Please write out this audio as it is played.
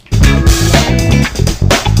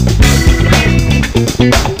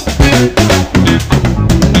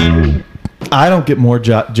I don't get more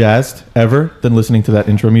jazzed ever than listening to that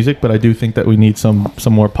intro music, but I do think that we need some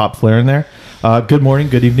more pop flair in there. Good morning,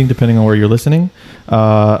 good evening, depending on where you're listening.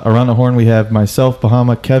 Around the horn, we have myself,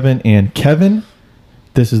 Bahama, Kevin, and Kevin.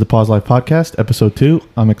 This is the Pause Life Podcast, episode 2.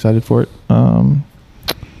 I'm excited for it. All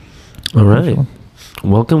right.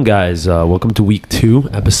 Welcome, guys. Welcome to week 2,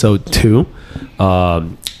 episode 2. I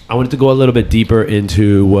wanted to go a little bit deeper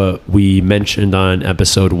into what we mentioned on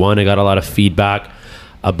episode 1. I got a lot of feedback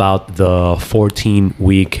about the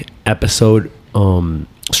 14-week episode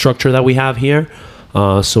structure that we have here.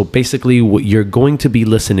 So basically what you're going to be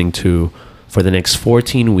listening to for the next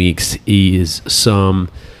 14 weeks is some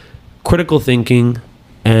critical thinking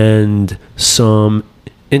and some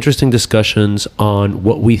interesting discussions on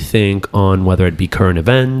what we think on whether it be current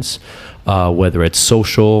events, whether it's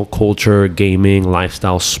social, culture, gaming,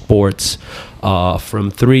 lifestyle, sports,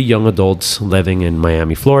 from 3 young adults living in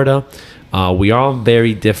Miami, Florida. We are all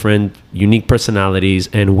very different, unique personalities,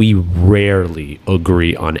 and we rarely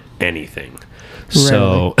agree on anything.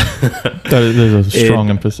 So there's a strong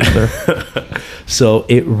emphasis there. So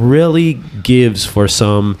it really gives for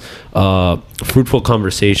some fruitful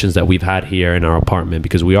conversations that we've had here in our apartment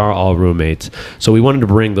because we are all roommates. So we wanted to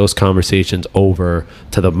bring those conversations over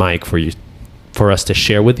to the mic for us to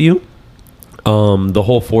share with you. The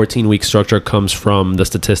whole 14-week structure comes from the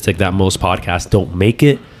statistic that most podcasts don't make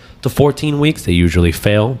it to 14 weeks. They usually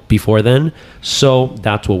fail before then. So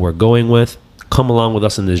that's what we're going with. Come along with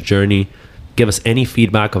us in this journey. Give us any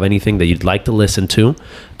feedback of anything that you'd like to listen to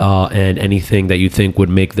and anything that you think would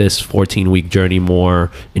make this 14-week journey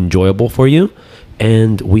more enjoyable for you.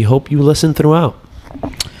 And we hope you listen throughout.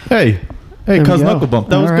 Hey, Cuz Knuckle Bump.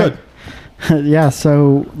 That was good. Yeah,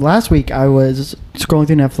 so last week I was scrolling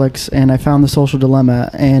through Netflix and I found The Social Dilemma,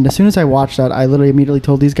 and as soon as I watched that, I literally immediately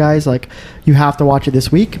told these guys, like, you have to watch it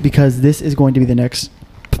this week because this is going to be the next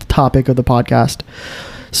topic of the podcast.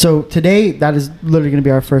 So today, that is literally going to be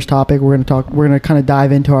our first topic. We're going to kind of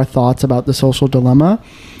dive into our thoughts about The Social Dilemma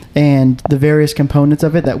and the various components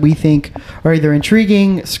of it that we think are either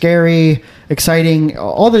intriguing, scary, exciting,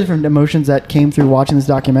 all the different emotions that came through watching this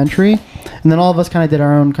documentary. And then all of us kind of did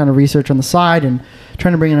our own kind of research on the side and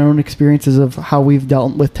trying to bring in our own experiences of how we've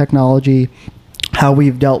dealt with technology, how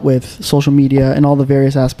we've dealt with social media, and all the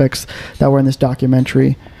various aspects that were in this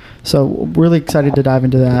documentary. So really excited to dive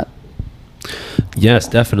into that. Yes,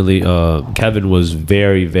 definitely. Kevin was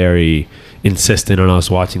very, very insistent on us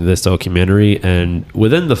watching this documentary, and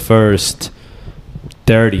within the first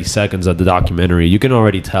 30 seconds of the documentary, you can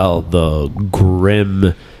already tell the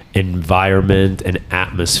grim environment and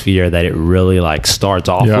atmosphere that it really like starts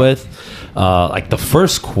off with. Like the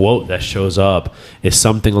first quote that shows up is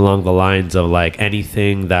something along the lines of like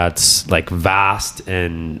anything that's like vast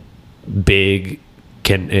and big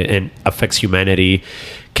and affects humanity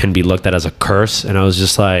can be looked at as a curse. And I was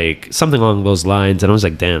just like something along those lines, and I was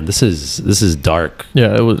like, damn, this is dark.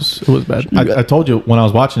 Yeah, it was bad. I told you when I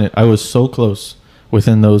was watching it, I was so close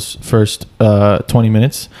within those first 20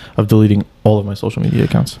 minutes of deleting all of my social media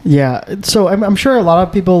accounts. Yeah, so I'm sure a lot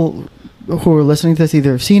of people who are listening to this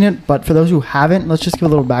either have seen it, but for those who haven't, let's just give a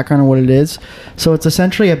little background on what it is. So it's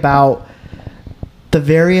essentially about the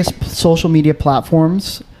various social media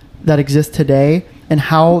platforms that exist today and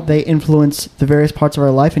how they influence the various parts of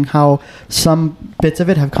our life and how some bits of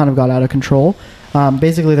it have kind of got out of control.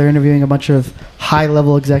 Basically, they're interviewing a bunch of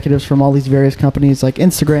high-level executives from all these various companies like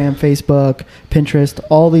Instagram, Facebook, Pinterest,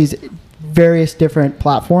 all these various different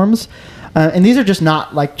platforms. And these are just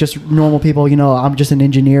not like just normal people, you know, I'm just an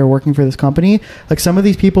engineer working for this company. Like some of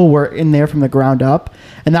these people were in there from the ground up.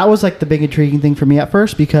 And that was like the big intriguing thing for me at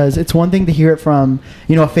first, because it's one thing to hear it from,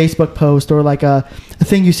 you know, a Facebook post or like a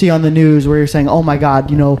thing you see on the news where you're saying, oh my God,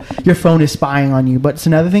 you know, your phone is spying on you. But it's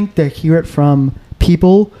another thing to hear it from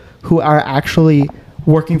people who are actually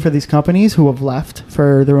working for these companies who have left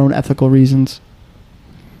for their own ethical reasons.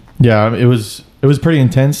 Yeah, it was pretty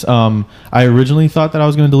intense. I originally thought that I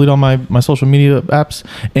was going to delete all my social media apps.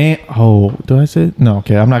 And did I say it? No,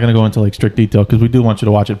 okay. I'm not going to go into like strict detail because we do want you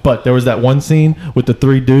to watch it. But there was that one scene with the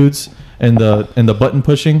 3 dudes and the button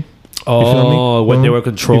pushing. Oh, when they were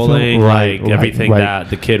controlling everything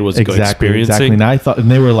that the kid was experiencing. Exactly.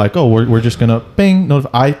 And they were like, oh, we're just gonna bing.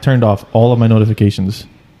 I turned off all of my notifications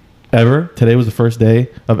ever. Today was the first day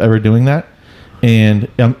of ever doing that, and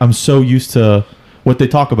I'm so used to what they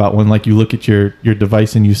talk about when like you look at your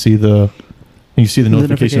device and you see the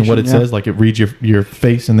notification, what it says, like it reads your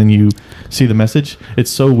face and then you see the message.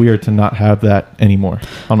 It's so weird to not have that anymore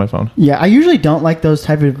on my phone. Yeah, I usually don't like those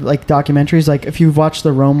type of like documentaries. Like if you've watched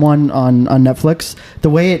the Rome one on Netflix, the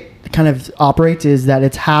way it kind of operates is that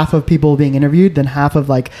it's half of people being interviewed, then half of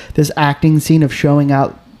like this acting scene of showing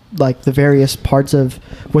out like the various parts of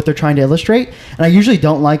what they're trying to illustrate. And I usually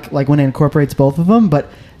don't like when it incorporates both of them, but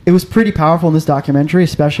it was pretty powerful in this documentary,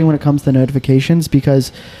 especially when it comes to notifications,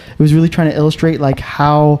 because it was really trying to illustrate like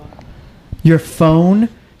how your phone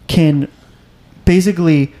can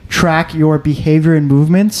basically track your behavior and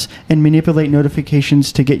movements and manipulate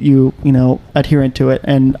notifications to get you, adherent to it.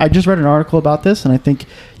 And I just read an article about this, and I think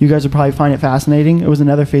you guys would probably find it fascinating. It was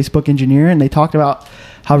another Facebook engineer, and they talked about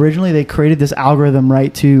how originally they created this algorithm,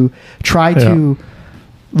 right, to try to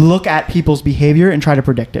look at people's behavior and try to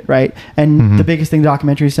predict it, right? And the biggest thing the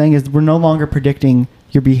documentary is saying is we're no longer predicting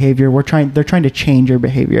your behavior. They're trying to change your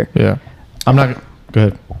behavior. Yeah. Go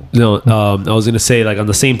ahead. No, I was going to say, like, on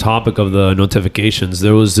the same topic of the notifications,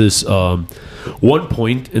 there was this one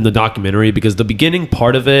point in the documentary, because the beginning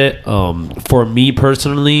part of it, for me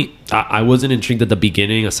personally, I wasn't intrigued at the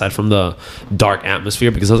beginning, aside from the dark atmosphere,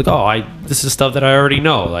 because I was like, this is stuff that I already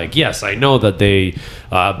know. Like, yes, I know that they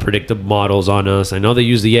predict the models on us. I know they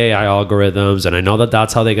use the AI algorithms, and I know that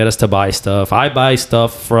that's how they get us to buy stuff. I buy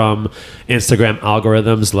stuff from Instagram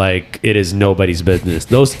algorithms like it is nobody's business.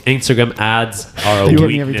 Those Instagram ads are a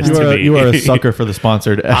weakness to me. You are a sucker for the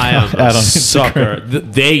sponsored ad. I am ad a on sucker.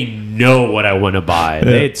 They know what I want to buy.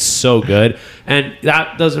 Yeah. It's so good. And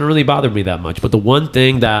that doesn't really bother me that much. But the one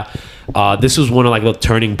thing that this was one of like the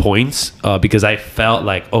turning points, because I felt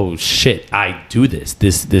like, oh shit, I do this.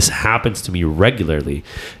 This happens to me regularly,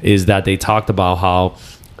 is that they talked about how,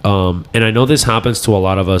 and I know this happens to a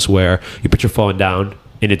lot of us, where you put your phone down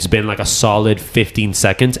and it's been like a solid 15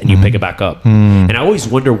 seconds and you pick it back up. And I always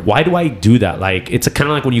wonder, why do I do that? Like, it's kind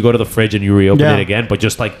of like when you go to the fridge and you reopen it again, but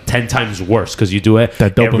just like 10 times worse, because you do it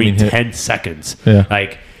every 10 seconds. Yeah.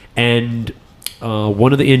 Like, and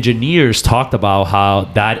one of the engineers talked about how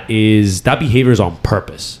that behavior is on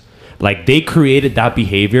purpose. Like, they created that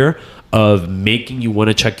behavior of making you want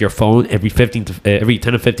to check your phone every 10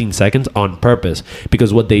 to 15 seconds on purpose,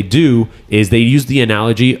 because what they do is they use the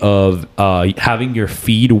analogy of having your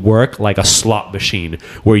feed work like a slot machine,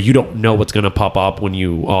 where you don't know what's going to pop up when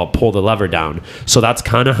you pull the lever down. So that's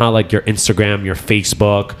kind of how like your Instagram, your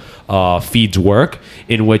Facebook feeds work,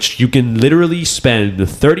 in which you can literally spend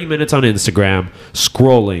 30 minutes on Instagram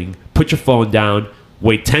scrolling, put your phone down,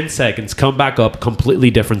 wait 10 seconds, come back up,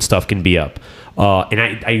 completely different stuff can be up. And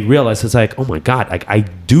I realized, it's like, oh my God, like I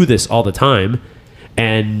do this all the time.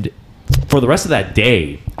 And for the rest of that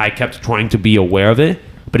day, I kept trying to be aware of it,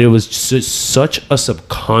 but it was just such a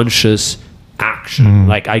subconscious action.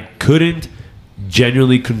 Like, I couldn't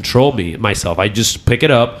genuinely control myself. I just pick it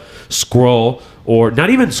up, scroll, or not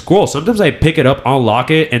even scroll. Sometimes I pick it up, unlock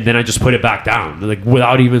it, and then I just put it back down, like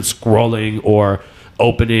without even scrolling or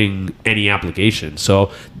opening any application.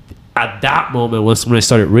 So at that moment was when I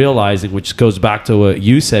started realizing, which goes back to what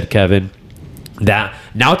you said, Kevin, that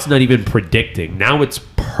now it's not even predicting. Now it's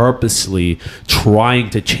purposely trying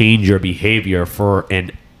to change your behavior for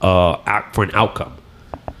an outcome.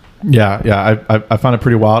 Yeah. I found it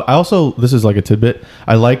pretty wild. I also, this is like a tidbit,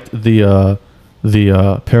 I liked the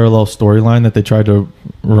parallel storyline that they tried to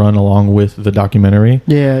run along with the documentary.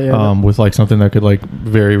 With like something that could like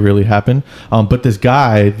very really happen. But this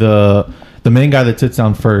guy, the main guy that sits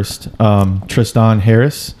down first, Tristan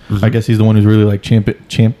Harris, I guess he's the one who's really like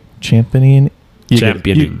championing. You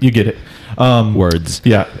get it. Words.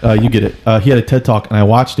 Yeah, you get it. He had a TED Talk, and I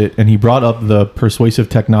watched it, and he brought up the persuasive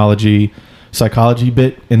technology psychology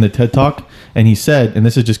bit in the TED Talk, and he said, and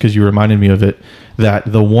this is just because you reminded me of it,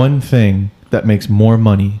 that the one thing that makes more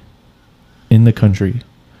money in the country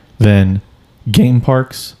than game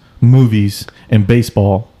parks, movies, and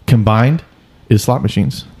baseball combined is slot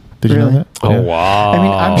machines. Did you know that? Oh, Yeah. wow. I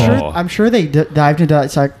mean, I'm sure they dived into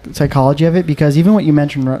that psychology of it, because even what you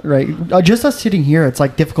mentioned, right? Just us sitting here, it's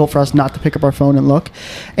like difficult for us not to pick up our phone and look.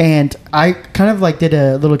 And I kind of like did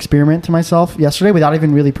a little experiment to myself yesterday without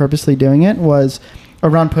even really purposely doing it, was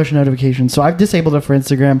around push notifications. So I've disabled it for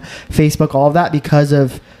Instagram, Facebook, all of that, because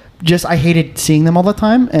of just I hated seeing them all the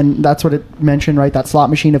time. And that's what it mentioned, right? That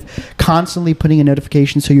slot machine of constantly putting a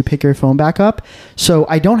notification so you pick your phone back up. So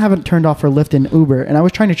I don't have it turned off for Lyft and Uber. And I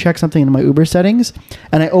was trying to check something in my Uber settings,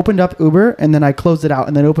 and I opened up Uber, and then I closed it out,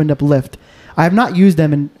 and then opened up Lyft. I have not used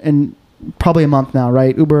them in probably a month now,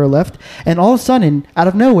 right? Uber or Lyft. And all of a sudden, out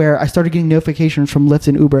of nowhere, I started getting notifications from Lyft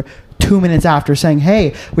and Uber 2 minutes after saying,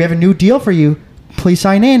 hey, we have a new deal for you. please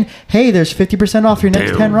sign in. Hey, there's 50% off your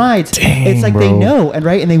next Damn. 10 rides. Dang, it's like bro. they know, and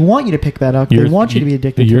right, and they want you to pick that up. They want you to be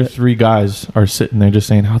addicted to Your it. 3 guys are sitting there just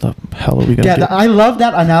saying, "How the hell are we gonna?" Yeah, get I love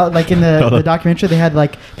that. I now, like in the documentary, they had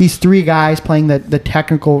like these 3 guys playing the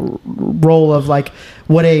technical role of like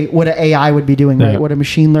what a AI would be doing, right? Yeah. What a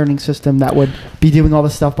machine learning system that would be doing all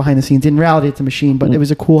this stuff behind the scenes. In reality, it's a machine, but it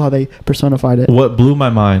was a cool how they personified it. What blew my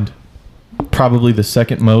mind, probably the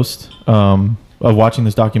second most of watching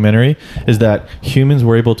this documentary, is that humans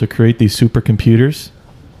were able to create these supercomputers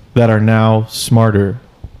that are now smarter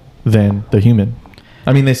than the human.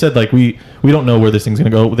 I mean, they said like we don't know where this thing's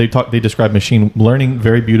going to go. They described machine learning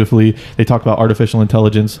very beautifully. They talked about artificial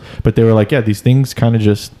intelligence, but they were like, yeah, these things kind of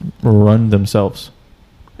just run themselves,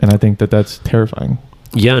 and I think that that's terrifying.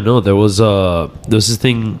 Yeah, no, there was this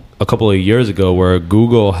thing a couple of years ago where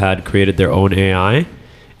Google had created their own AI,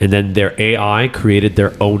 and then their AI created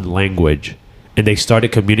their own language, and they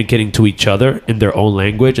started communicating to each other in their own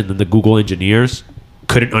language, and then the Google engineers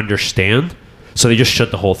couldn't understand, so they just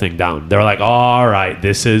shut the whole thing down. They were like, all right,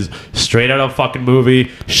 this is straight out of a fucking movie.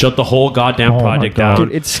 Shut the whole goddamn Oh my project God. down.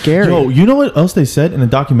 Dude, it's scary. Yo, you know what else they said in the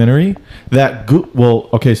documentary? That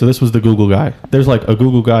so this was the Google guy. There's like a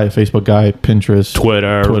Google guy, a Facebook guy, Pinterest,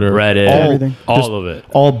 Twitter, Reddit, Everything. all just of it.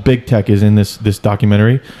 All big tech is in this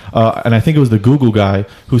documentary, and I think it was the Google guy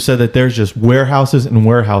who said that there's just warehouses and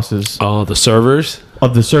warehouses Oh, the servers?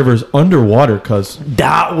 of the servers underwater, because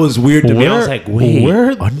That was weird to me. I was Where- like, wait,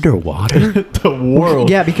 where- underwater? the world.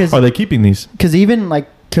 Yeah, because- are they keeping these? Because even like,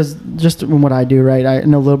 because just in what I do, right, I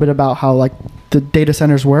know a little bit about how like the data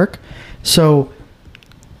centers work. So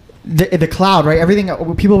the cloud, right? Everything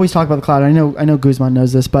people always talk about the cloud. I know Guzman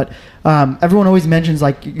knows this, but everyone always mentions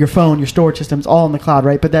like your phone, your storage systems, all in the cloud,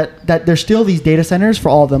 right? But that there's still these data centers for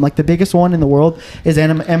all of them. Like the biggest one in the world is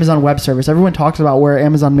Amazon Web Service. Everyone talks about where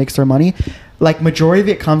Amazon makes their money. Like majority of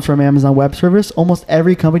it comes from Amazon Web Service. Almost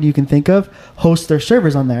every company you can think of hosts their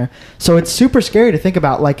servers on there. So it's super scary to think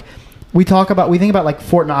about. Like we think about like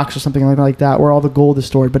Fort Knox or something like that, where all the gold is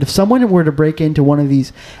stored. But if someone were to break into one of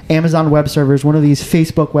these Amazon web servers, one of these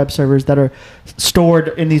Facebook web servers that are stored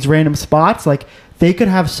in these random spots, like they could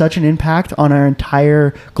have such an impact on our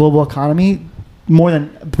entire global economy, more than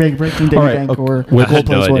breaking Data All right, Bank okay. or Which- I had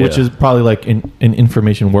no Goldplus idea. would. Which is probably like in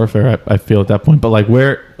information warfare. I feel at that point. But like,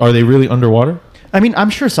 where are they really underwater? I mean, I'm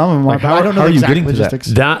sure some of them are, Like, but how- I don't know how the are you exact getting to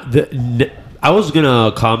that? logistics. I was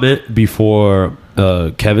gonna comment before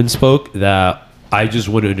Kevin spoke that I just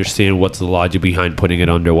want to understand what's the logic behind putting it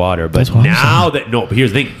underwater. But That's what I'm now but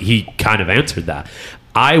here's the thing, he kind of answered that.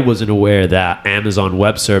 I wasn't aware that Amazon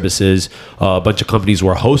Web Services, a bunch of companies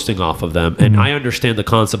were hosting off of them, and I understand the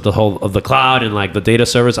concept of the cloud and like the data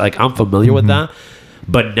service. Like I'm familiar with that,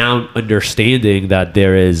 but now understanding that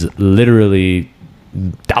there is literally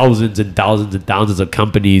thousands and thousands and thousands of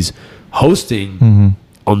companies hosting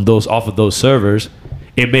on those off of those servers,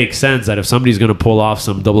 it makes sense that if somebody's going to pull off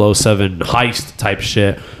some 007 heist type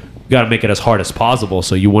shit, you got to make it as hard as possible.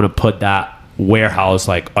 So you want to put that warehouse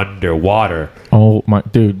like underwater. Oh my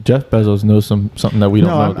dude, Jeff Bezos knows something that we don't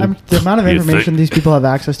No, know. dude. the amount of You information think? these people have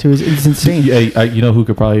access to is insane. Yeah, you know who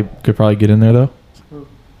could probably get in there though?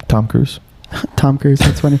 Tom Cruise. Tom Cruise,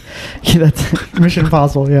 that's funny. Yeah, that's Mission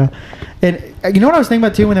Impossible, yeah. And you know what I was thinking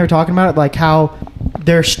about too when they were talking about it, like how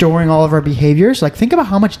they're storing all of our behaviors. Like think about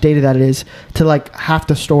how much data that is to like have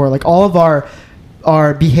to store. Like all of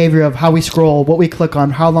our behavior of how we scroll, what we click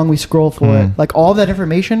on, how long we scroll for it. Like all of that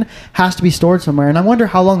information has to be stored somewhere. And I wonder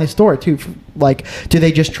how long they store it too. Like, do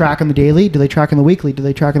they just track on the daily? Do they track on the weekly? Do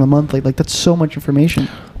they track on the monthly? Like that's so much information.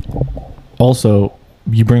 Also,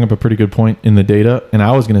 you bring up a pretty good point in the data, and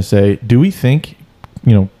I was going to say, do we think,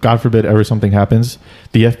 God forbid ever something happens,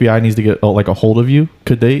 the FBI needs to get like a hold of you?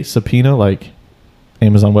 Could they subpoena like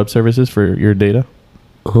Amazon Web Services for your data?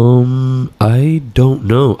 I don't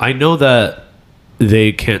know. I know that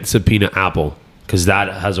they can't subpoena Apple because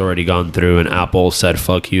that has already gone through, and Apple said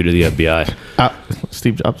 "fuck you" to the FBI.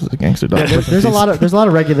 Steve Jobs is a gangster dog. Yeah, there's a lot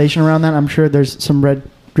of regulation around that. I'm sure there's some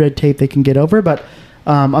red tape they can get over, but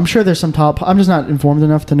I'm sure there's some I'm just not informed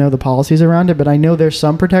enough to know the policies around it, but I know there's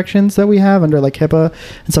some protections that we have under like HIPAA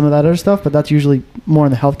and some of that other stuff, but that's usually more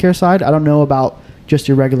on the healthcare side. I don't know about just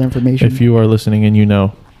your regular information. If you are listening and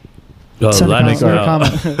Send a let us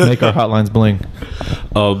comment. know. make our hotlines bling.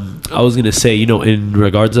 I was gonna say, in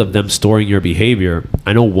regards of them storing your behavior,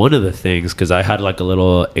 I know one of the things, because I had like a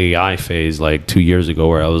little AI phase like 2 years ago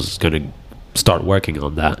where I was gonna start working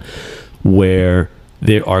on that, where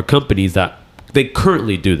there are companies that they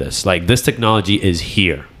currently do this. Like this technology is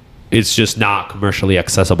here, it's just not commercially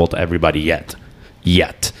accessible to everybody yet.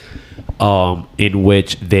 In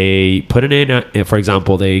which they put it in, for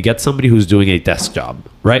example, they get somebody who's doing a desk job,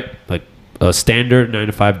 right? Like a standard 9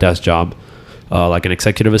 to 5 desk job, like an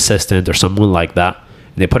executive assistant or someone like that.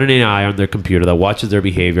 And they put an AI on their computer that watches their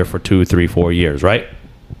behavior for 2, 3, 4 years, right?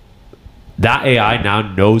 That AI now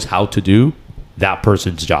knows how to do that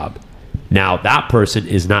person's job. Now that person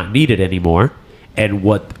is not needed anymore. And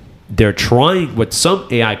what some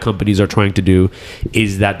AI companies are trying to do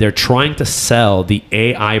is that they're trying to sell the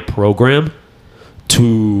AI program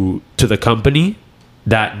to the company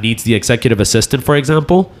that needs the executive assistant, for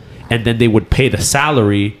example, and then they would pay the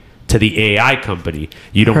salary to the AI company.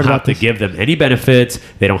 You don't have to give them any benefits.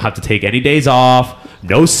 They don't have to take any days off,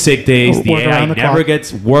 no sick days. The AI never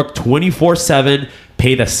gets work 24/7,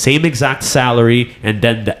 pay the same exact salary, and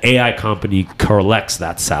then the AI company collects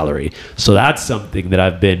that salary. So that's something that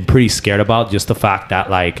I've been pretty scared about, just the fact that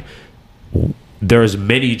like there's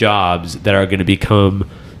many jobs that are going to become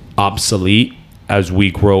obsolete as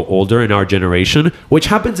we grow older in our generation, which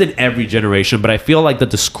happens in every generation, but I feel like the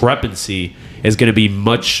discrepancy is going to be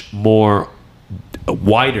much more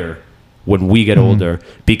wider when we get older,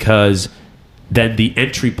 because then the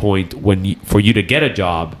entry point for you to get a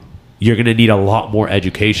job, you're going to need a lot more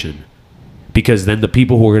education, because then the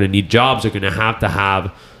people who are going to need jobs are going to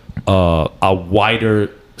have a wider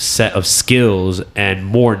set of skills and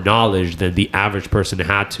more knowledge than the average person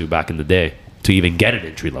had to back in the day to even get an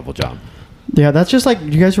entry-level job. Yeah, that's just like, do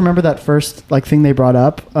you guys remember that first like thing they brought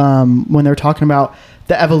up when they were talking about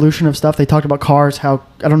the evolution of stuff? They talked about cars, how,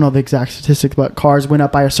 I don't know the exact statistics, but cars went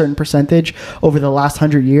up by a certain percentage over the last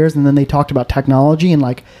 100 years. And then they talked about technology and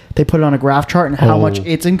like they put it on a graph chart and how much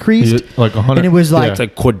it's increased. Like 100. And it was like, it's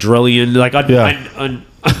like quadrillion, like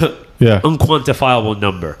unquantifiable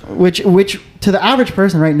number. Which to the average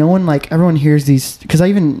person, right? No one, like, everyone hears these, because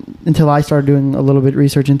until I started doing a little bit of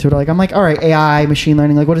research into it, like I'm like, all right, AI, machine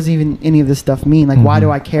learning, like what does even any of this stuff mean? Like, why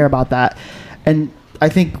do I care about that? And I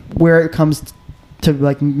think where it comes to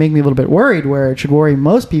like make me a little bit worried, where it should worry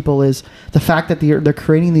most people, is the fact that they're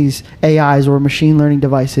creating these AIs or machine learning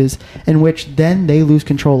devices in which then they lose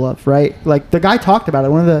control of, right? Like the guy talked about it,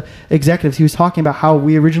 one of the executives, he was talking about how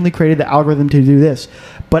we originally created the algorithm to do this,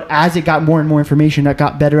 but as it got more and more information, it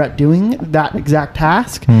got better at doing that exact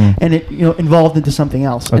task, and it evolved into something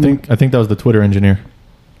else. I think that was the Twitter engineer.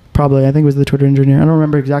 Probably, I think it was the Twitter engineer. I don't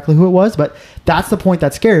remember exactly who it was, but that's the point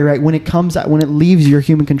that's scary, right? When it leaves your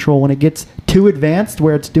human control, when it gets too advanced,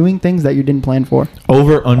 where it's doing things that you didn't plan for.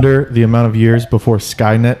 Over under the amount of years before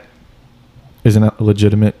Skynet is a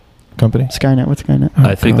legitimate company. Skynet, what's Skynet?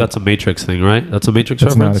 I think that's a Matrix thing, right? That's a Matrix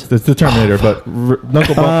reference. It's the Terminator, but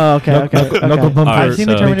Knuckle Bump. Knuckle Bump. I've seen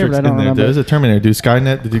the Terminator, but I don't remember. There's a Terminator, dude.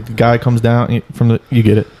 Skynet, the guy comes down you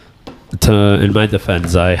get it. In my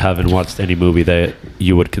defense, I haven't watched any movie that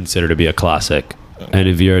you would consider to be a classic. And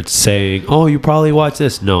if you're saying, "Oh, you probably watched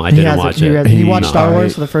this," no, I didn't watch it. He watched Star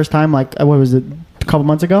Wars for the first time, like what was it, a couple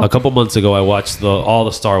months ago? A couple months ago, I watched all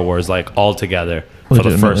the Star Wars like all together for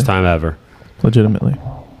the first time ever. Legitimately,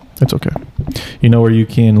 that's okay. You know where you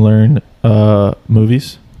can learn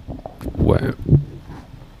movies? Where?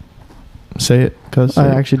 Say it, cuz. I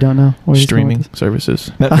actually don't know. Streaming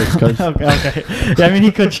services. Netflix, cuz. okay. Yeah, I mean,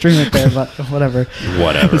 he could stream it there, but whatever.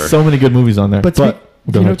 There's so many good movies on there. But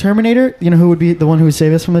Terminator, who would be the one who would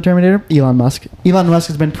save us from the Terminator? Elon Musk. Elon Musk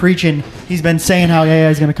has been preaching. He's been saying how AI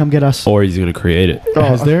is going to come get us. Or he's going to create it.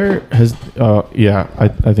 I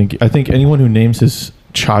think anyone who names his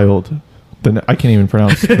child, I can't even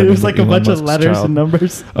pronounce it. Was like a bunch of letters and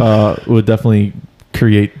numbers. Would definitely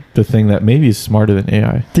create the thing that maybe is smarter than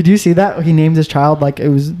AI. Did you see that? He named his child like it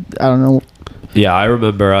was, I don't know. Yeah, I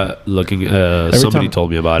remember looking. Somebody told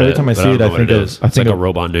me about it. Every time I see it, I think it's like a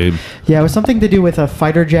robot name. Yeah, it was something to do with a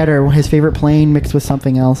fighter jet or his favorite plane mixed with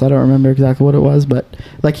something else. I don't remember exactly what it was, but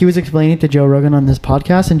like he was explaining to Joe Rogan on his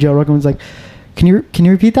podcast, and Joe Rogan was like, "Can you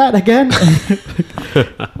repeat that again?"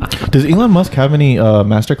 Does Elon Musk have any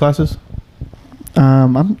master classes?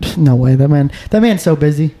 No way. That man's so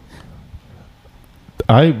busy.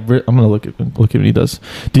 I'm gonna look at what he does.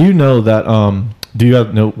 Do you know that? Do you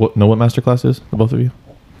know what masterclass is? The both of you?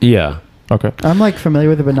 Yeah. Okay. I'm like familiar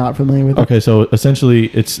with it, but not familiar with it. Okay, so essentially,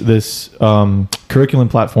 it's this curriculum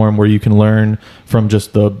platform where you can learn from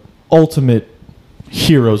just the ultimate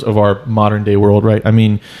heroes of our modern day world, right? I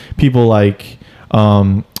mean, people like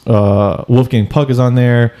Wolfgang Puck is on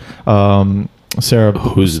there. Sarah,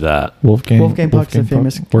 who's that? Wolfgang Puck's a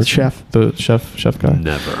famous chef. The chef guy.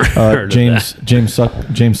 Never heard James of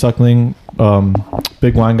that. James Suckling,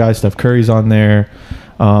 big wine guy. Steph Curry's on there.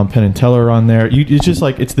 Penn and Teller are on there. It's just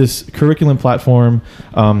like it's this curriculum platform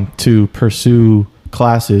to pursue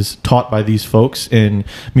classes taught by these folks in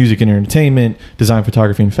music and entertainment, design,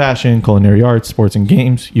 photography and fashion, culinary arts, sports and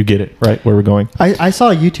games. You get it, right? Where we're going. I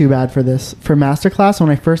saw a YouTube ad for this for masterclass. When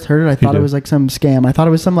I first heard it, I thought it was like some scam. I thought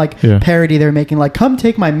it was some like parody they were making, like, come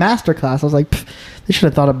take my masterclass. I was like, they should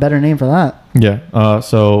have thought a better name for that. Yeah.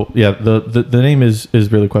 So yeah, the name is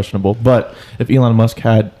really questionable. But if Elon Musk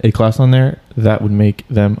had a class on there, that would make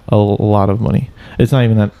them a lot of money. It's not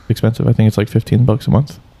even that expensive. I think it's like $15 a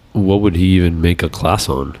month. What would he even make a class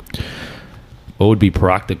on? What would be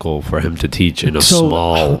practical for him to teach in a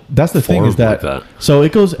small? That's the thing, is like that so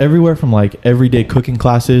it goes everywhere from like everyday cooking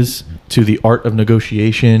classes to the art of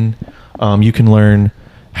negotiation. You can learn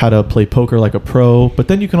how to play poker like a pro, but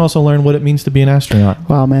then you can also learn what it means to be an astronaut.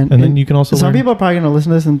 Wow, man. And then you can also some learn, people are probably going to listen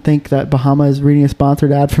to this and think that Bahama is reading a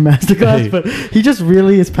sponsored ad for Masterclass, Hey. but he just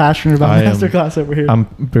really is passionate about Masterclass over here. I'm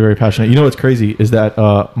very passionate. You know what's crazy is that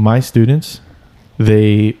my students,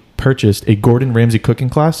 they purchased a Gordon Ramsay cooking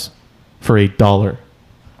class for $1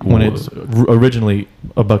 when it's originally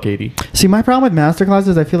 $1.80. See, my problem with Masterclass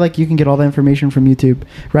is I feel like you can get all the information from YouTube,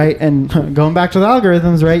 right? And going back to the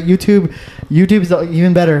algorithms, right? YouTube is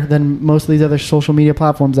even better than most of these other social media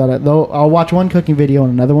platforms out there. Though I'll watch one cooking video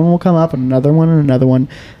and another one will come up and another one and another one,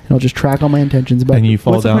 and it'll just track all my intentions. But And you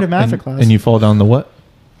fall what's down the point of Masterclass? and you fall down the what?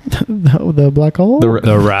 the black hole?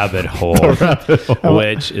 The rabbit hole,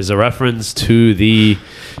 which is a reference to the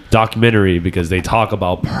documentary, because they talk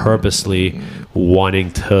about purposely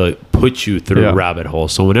wanting to put you through a rabbit hole.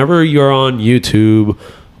 So whenever you're on YouTube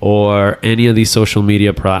or any of these social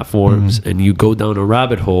media platforms and you go down a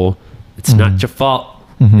rabbit hole, it's not your fault.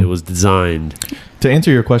 It was designed. To answer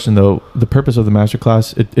your question, though, the purpose of the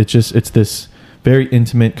masterclass, it's this very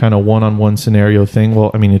intimate kind of one-on-one scenario thing. Well,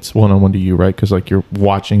 I mean, it's one-on-one to you, right? Because like you're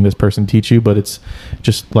watching this person teach you, but it's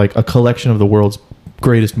just like a collection of the world's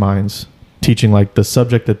greatest minds teaching like the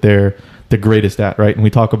subject that they're the greatest at, right? And we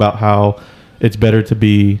talk about how it's better to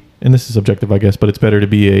be, and this is subjective, I guess, but it's better to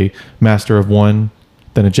be a master of one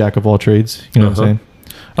than a jack of all trades. You know what I'm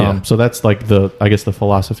saying? So that's like the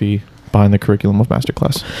philosophy behind the curriculum of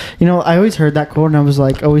Masterclass. You know, I always heard that quote and I was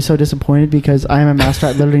like always so disappointed because I am a master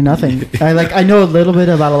at literally nothing. I know a little bit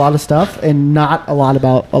about a lot of stuff and not a lot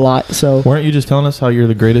about a lot. So weren't you just telling us how you're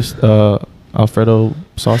the greatest Alfredo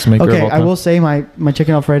sauce maker of all time? I will say my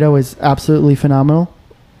chicken Alfredo is absolutely phenomenal.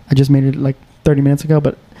 I just made it like 30 minutes ago,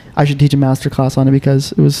 but I should teach a master class on it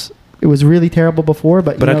because it was really terrible before,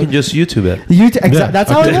 but I can just YouTube it.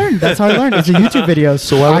 That's how I learned. That's how I learned. It's a YouTube video.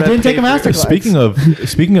 So I didn't take a master class. Speaking of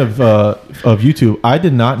YouTube, I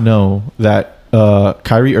did not know that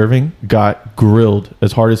Kyrie Irving got grilled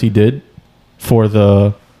as hard as he did for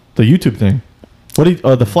the YouTube thing.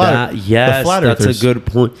 The flat? Yes, the flat that's earthers. a good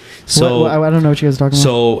point. So I don't know what you guys are talking about.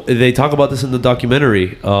 So they talk about this in the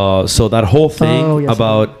documentary. So that whole thing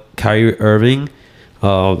about Kyrie Irving,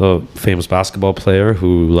 the famous basketball player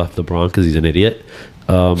who left LeBron because he's an idiot.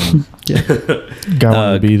 Guy wanted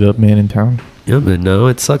to be the man in town. Yeah, but no,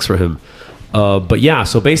 it sucks for him. But yeah,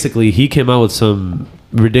 so basically he came out with some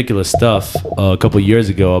ridiculous stuff a couple years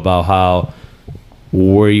ago about how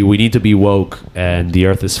we need to be woke and the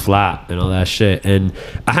earth is flat and all that shit. And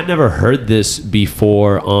I had never heard this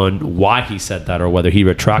before on why he said that or whether he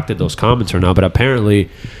retracted those comments or not. But apparently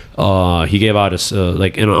he gave out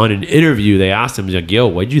on an interview, they asked him, like, yo,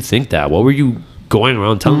 why did you think that? What were you going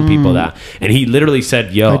around telling people that? And he literally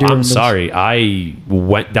said, yo, I'm sorry. I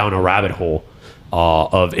went down a rabbit hole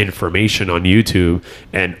of information on YouTube,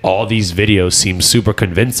 and all these videos seem super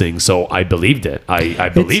convincing, so I believed it. I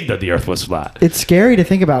believed that the earth was flat. It's scary to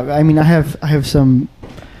think about. I mean, I have some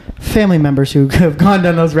family members who have gone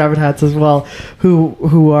down those rabbit hats as well,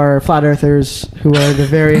 who are flat earthers, who are the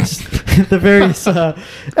various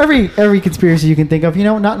every conspiracy you can think of. You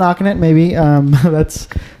know, not knocking it, maybe that's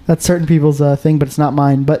certain people's thing, but it's not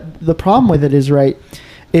mine. But the problem with it is, right,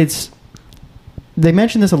 they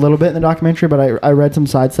mentioned this a little bit in the documentary, but I read some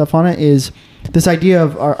side stuff on it, is this idea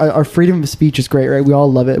of our freedom of speech is great, right? We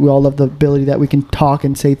all love it. We all love the ability that we can talk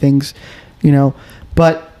and say things, you know,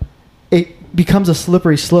 but it becomes a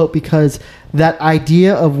slippery slope because that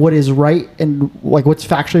idea of what is right and like what's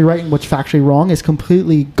factually right and what's factually wrong is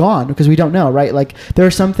completely gone because we don't know, right? Like there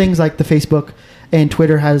are some things like the Facebook and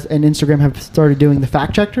Twitter and Instagram have started doing the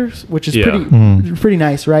fact checkers, which is pretty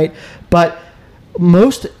nice, right? But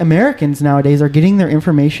most Americans nowadays are getting their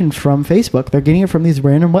information from Facebook. They're getting it from these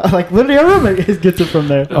random, like literally everyone gets it from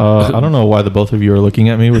there. I don't know why the both of you are looking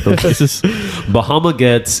at me with those faces. Bahama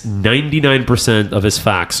gets 99% of his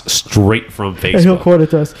facts straight from And he'll Facebook. quote it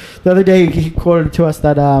to us. The other day, he quoted to us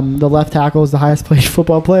that the left tackle is the highest paid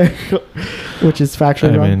football player, which is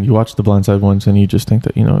factually Hey, wrong. man, you watch the Blind Side once and you just think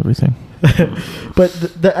that you know everything. But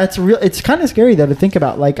that's real. It's kind of scary though to think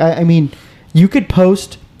about. Like, I mean, you could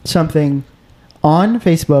post something on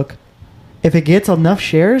Facebook. If it gets enough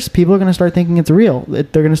shares, people are going to start thinking it's real. They're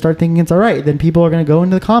going to start thinking it's all right. Then people are going to go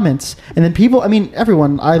into the comments. And then people, I mean,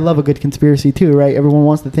 everyone, I love a good conspiracy too, right? Everyone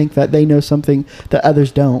wants to think that they know something that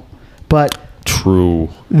others don't. But True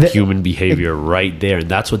human behavior right there. And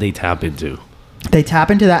that's what they tap into. they tap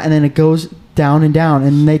into that and then it goes down and down.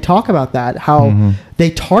 And they talk about that, how they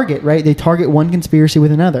target, right? They target one conspiracy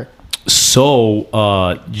with another. So,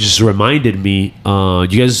 you just reminded me, you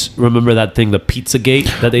guys remember that thing, the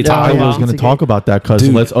Pizzagate that they talked I about? was going to Pizzagate. talk about that because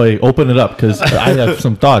Dude. let's open it up because I have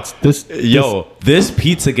some thoughts. This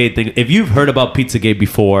Pizzagate thing, if you've heard about Pizzagate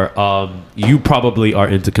before, you probably are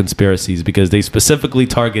into conspiracies because they specifically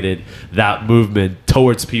targeted that movement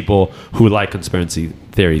towards people who like conspiracy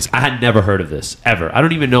theories. I had never heard of this, ever. I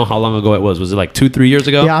don't even know how long ago it was. Was it like 2-3 years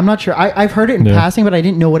ago? Yeah, I'm not sure. I've heard it in Yeah. passing, but I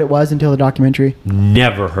didn't know what it was until the documentary.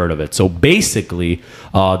 Never heard of it. So basically,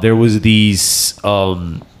 there was these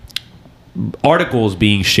articles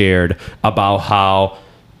being shared about how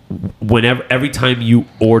every time you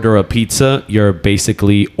order a pizza, you're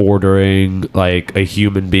basically ordering like a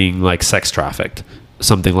human being like sex trafficked,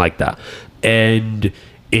 something like that. And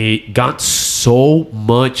it got so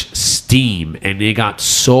much steam and it got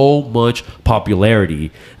so much popularity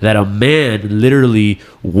that a man literally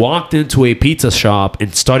walked into a pizza shop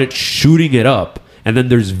and started shooting it up. And then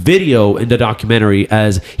there's video in the documentary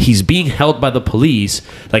as he's being held by the police.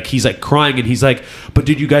 Like, he's like crying and he's like, but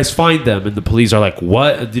did you guys find them? And the police are like,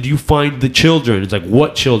 what? Did you find the children? It's like,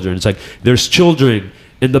 what children? It's like, there's children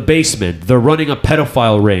in the basement. They're running a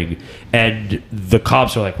pedophile ring. And the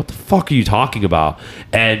cops are like, what the fuck are you talking about?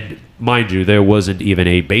 And mind you, there wasn't even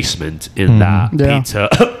a basement in that Yeah. pizza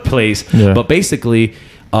place. Yeah. But basically,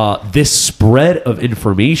 this spread of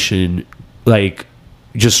information, like,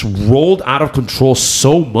 just rolled out of control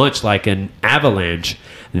so much like an avalanche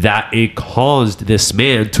that it caused this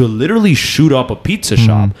man to literally shoot up a pizza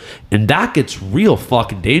shop. And that gets real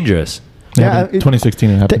fucking dangerous. Yeah, 2016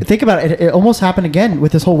 it happened. Think about it. It almost happened again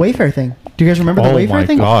with this whole Wayfair thing. Do you guys remember the Oh Wayfair my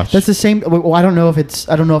thing? gosh. That's the same. Well, I don't know if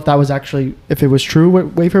that was actually, if it was true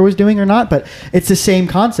what Wayfair was doing or not, but it's the same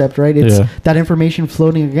concept, right? It's Yeah. that information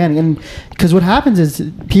floating again. And because what happens is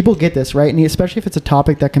people get this, right? And especially if it's a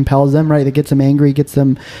topic that compels them, right? That gets them angry, gets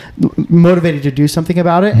them motivated to do something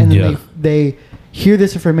about it. And then Yeah. they hear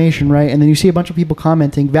this information, right? And then you see a bunch of people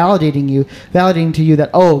commenting, validating to you that,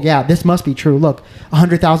 oh yeah, this must be true. Look,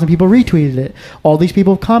 100,000 people retweeted it. All these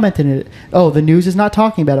people have commented it. Oh, the news is not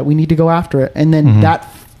talking about it. We need to go after it. And then that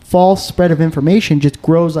false spread of information just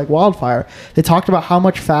grows like wildfire. They talked about how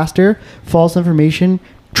much faster false information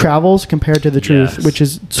travels compared to the truth, Yes. which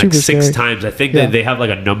is super like 6 scary. times. I think Yeah. that they have like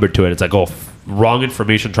a number to it. It's like, wrong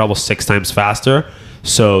information travels 6 times faster.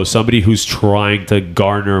 So somebody who's trying to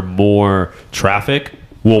garner more traffic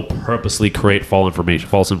will purposely create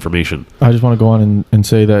false information. I just want to go on and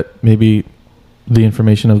say that maybe the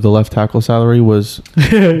information of the left tackle salary was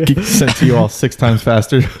sent to you all 6 times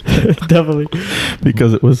faster Definitely.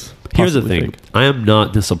 because it was. Here's the possibly thing. fake. I am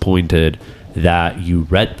not disappointed that you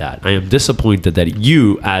read that. I am disappointed that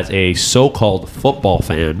you, as a so-called football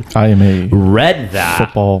fan, I am a read that.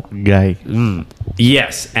 football guy.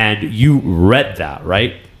 Yes, and you read that,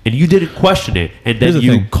 right? And you didn't question it. And then Here's the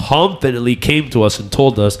you thing. confidently came to us and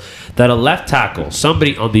told us that a left tackle,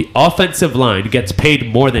 somebody on the offensive line, gets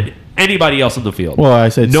paid more than anybody else in the field. Well, I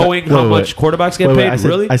said knowing how much quarterbacks get paid, I said,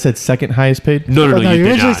 really? I said second highest paid. no, Oh, you you did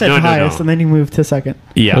originally not. said No, highest, no. and then you moved to second.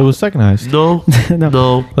 Yeah. It was second highest. No. No.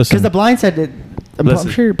 No. Listen, Because the blind said it. I'm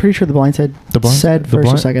Listen. pretty sure the blind said said first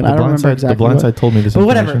or second. I don't remember side, exactly. The blind what. side told me this. But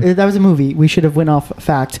whatever. information. That was a movie. We should have went off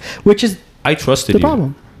fact, which is I trusted the you.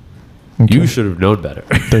 problem. Okay. You should have known better.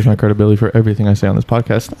 There's my credibility for everything I say on this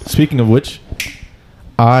podcast. Speaking of which,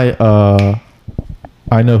 I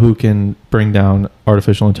know who can bring down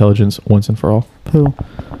artificial intelligence once and for all. Who?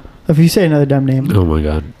 If you say another dumb name. Oh my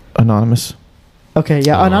god. Anonymous. Okay,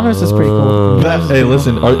 yeah, Anonymous is pretty cool. Hey,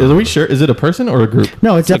 listen. Are we sure? Is it a person or a group?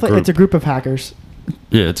 No, it's a definitely group. it's a group of hackers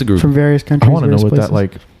Yeah, it's a group. from various I countries. want to know various what places. that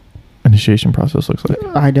like initiation process looks like.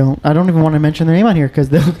 I don't even want to mention their name on here because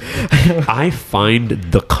they'll. I find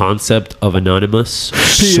the concept of Anonymous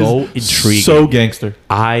so intriguing. So gangster.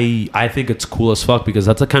 I think it's cool as fuck because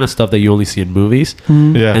that's the kind of stuff that you only see in movies.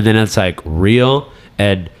 Yeah. And then it's like real.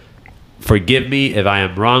 And forgive me if I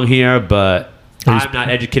am wrong here, but I'm not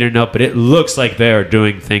educated enough, but it looks like they're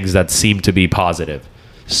doing things that seem to be positive.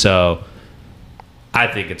 So I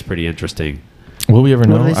think it's pretty interesting. Will we ever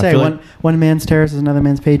know? What do they I say? feel like One man's terrorist is another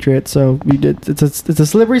man's patriot. So it's a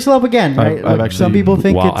slippery slope again, right? I've Like, some actually- people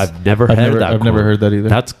think Wow, it's. I've never heard that. I've never quote. heard that either.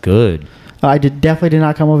 That's good. I definitely did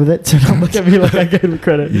not come up with it, so don't look at me like I gave him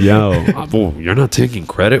credit. Yo, oh, you're not taking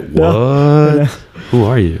credit? What? No. Who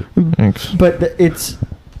are you? Thanks. But it's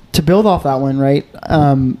to build off that one, right?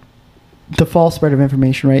 The false spread of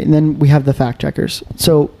information, right? And then we have the fact checkers.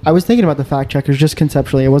 So I was thinking about the fact checkers just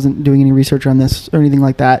conceptually. I wasn't doing any research on this or anything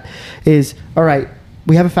like that. Is all right.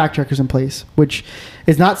 We have a fact checkers in place, which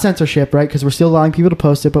is not censorship, right? Because we're still allowing people to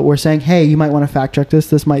post it, but we're saying, hey, you might want to fact check this.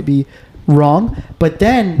 This might be wrong. But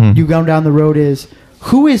then you go down the road is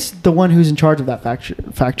who is the one who's in charge of that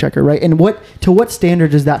fact checker, right? And to what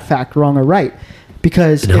standard is that fact wrong or right?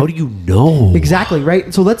 Because And how do you know? exactly,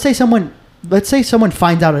 right? So let's say someone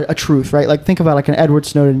finds out a truth, right? Like think about like an Edward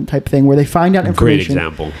Snowden type thing where they find out Great information.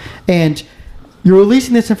 example. And you're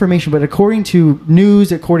releasing this information, but according to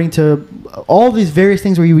news, according to all these various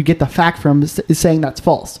things where you would get the fact from is saying that's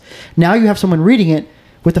false. Now you have someone reading it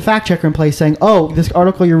with the fact checker in place saying, oh, this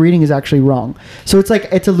article you're reading is actually wrong. So it's like,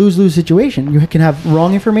 it's a lose-lose situation. You can have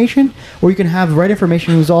wrong information or you can have right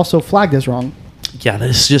information who's also flagged as wrong. Yeah,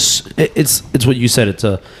 that's just it's what you said.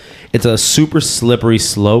 It's a super slippery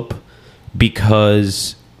slope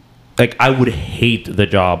because like I would hate the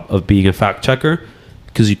job of being a fact checker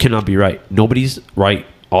because you cannot be right. Nobody's right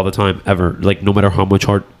all the time ever. Like no matter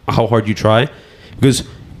how hard you try, because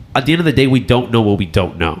at the end of the day, we don't know what we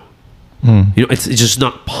don't know. You know, it's just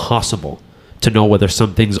not possible to know whether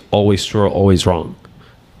something's always true or always wrong.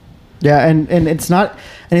 Yeah, and it's not,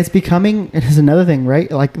 and it's becoming, it is another thing,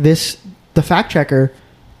 right? Like the fact checker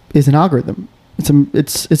is an algorithm.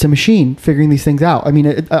 It's a machine figuring these things out. I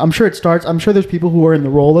mean, I'm sure there's people who are in the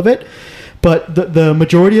role of it, but the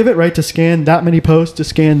majority of it, right, to scan that many posts, to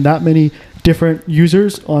scan that many different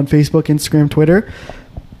users on Facebook, Instagram, Twitter,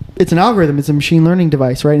 it's an algorithm. It's a machine learning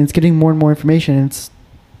device, right? And it's getting more and more information. And it's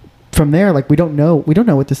from there, like we don't know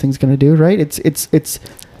what this thing's going to do, right? It's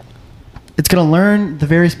going to learn the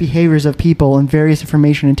various behaviors of people and various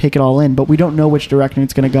information and take it all in, but we don't know which direction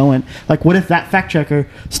it's going to go in. Like, what if that fact checker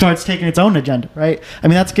starts taking its own agenda, right? I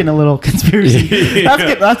mean, that's getting a little conspiracy.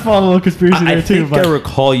 That's falling a little conspiracy there too. I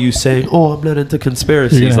recall you saying, "Oh, I'm not into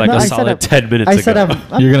conspiracies." Yeah. like No, a I solid said 10 minutes I ago.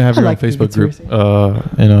 said You're gonna have I your own like the Facebook group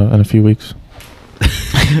conspiracy. in a few weeks.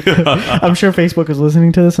 I'm sure Facebook is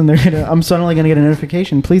listening to this, and I'm suddenly gonna get a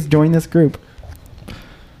notification. Please join this group.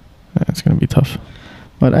 Yeah, it's gonna be tough.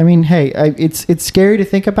 But I mean, hey, it's scary to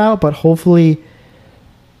think about, but hopefully,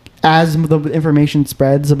 as the information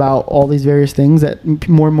spreads about all these various things, that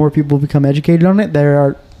more and more people become educated on it. There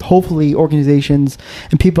are hopefully organizations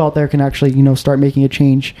and people out there can actually, start making a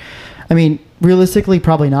change. I mean, realistically,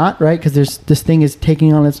 probably not, right? Because this thing is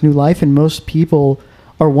taking on its new life, and most people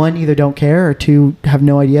are one, either don't care, or two, have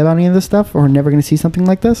no idea about any of this stuff, or are never going to see something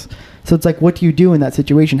like this. So it's like, what do you do in that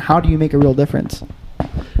situation? How do you make a real difference?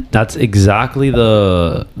 That's exactly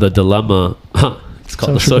the dilemma. It's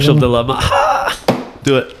called the social dilemma.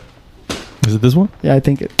 Do it. Is it this one? Yeah, I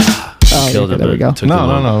think it. Killed Okay, him, there we man. go. Took too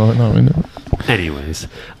long. No. Anyways,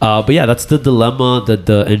 but yeah, that's the dilemma that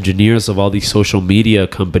the engineers of all these social media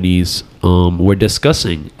companies were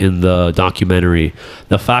discussing in the documentary.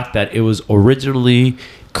 The fact that it was originally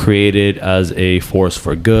created as a force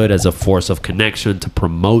for good, as a force of connection to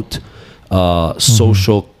promote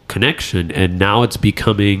social connection, and now it's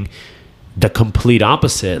becoming the complete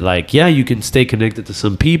opposite. Like, yeah, you can stay connected to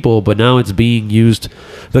some people, but now it's being used,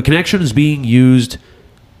 the connection is being used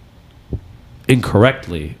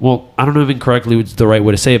incorrectly. Well, I don't know if incorrectly is the right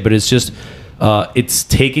way to say it, but it's just it's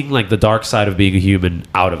taking like the dark side of being a human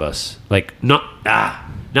out of us. Like not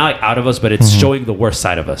like out of us, but it's showing the worst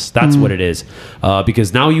side of us. That's what it is.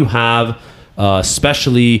 Because now you have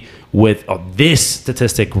especially with this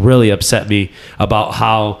statistic really upset me about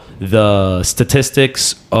how the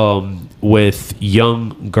statistics with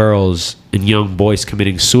young girls and young boys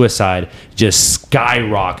committing suicide just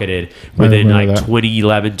skyrocketed within like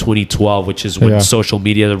 2011 2012, which is when social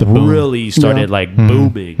media really started like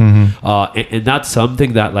booming. And that's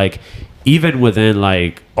something that like even within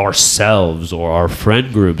like ourselves or our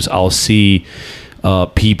friend groups, I'll see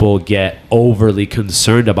people get overly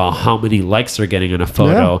concerned about how many likes they're getting in a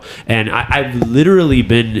photo. And I've literally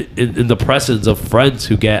been in the presence of friends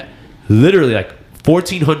who get literally like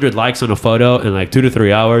 1,400 likes on a photo in like 2 to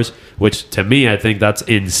 3 hours, which to me, I think that's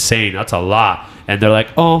insane. That's a lot. And they're like,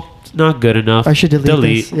 oh, it's not good enough. I should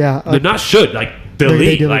delete this. Yeah. They're not should, like delete.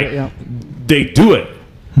 They delete like it, yeah. they do it,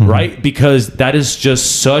 right? Because that is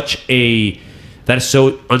just that is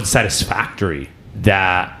so unsatisfactory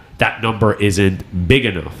that that number isn't big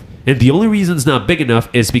enough. And the only reason it's not big enough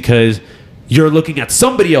is because you're looking at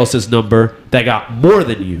somebody else's number that got more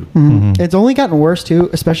than you. It's only gotten worse too,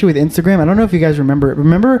 especially with Instagram. I don't know if you guys remember.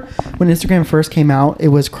 Remember when Instagram first came out? It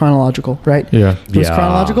was chronological, right? Yeah. It was Yeah.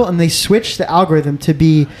 chronological, and they switched the algorithm to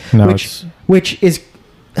be No, which is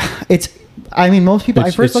it's. I mean, most people. I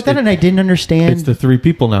It's- first looked at it and I didn't understand. It's the 3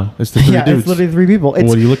 people now. It's the 3 yeah, dudes. it's literally 3 people. It's,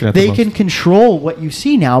 What are you looking at the They most? can control what you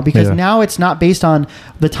see now because Yeah. now it's not based on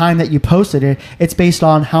the time that you posted it. It's based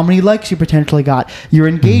on how many likes you potentially got, your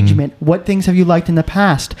engagement, what things have you liked in the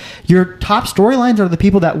past. Your top storylines are the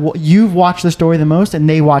people that you've watched the story the most, and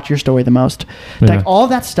they watch your story the most. Yeah. Like all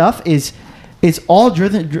that stuff is all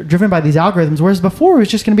driven by these algorithms. Whereas before it was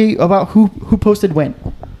just going to be about who posted when,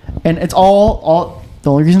 and it's all. The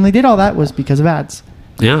only reason they did all that was because of ads.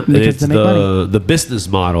 Yeah, Because it's they make money. the business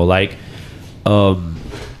model. Like,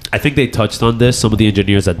 I think they touched on this. Some of the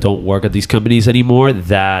engineers that don't work at these companies anymore,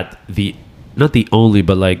 that not the only,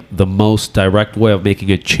 but like the most direct way of making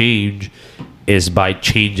a change is by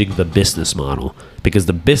changing the business model, because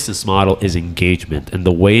the business model is engagement, and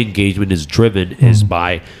the way engagement is driven is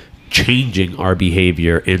by changing our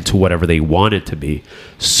behavior into whatever they want it to be.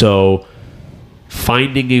 So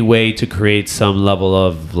finding a way to create some level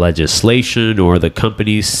of legislation or the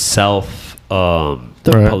companies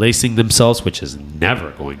policing themselves, which is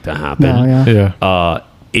never going to happen, No, yeah.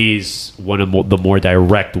 is one of the more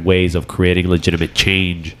direct ways of creating legitimate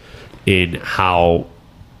change in how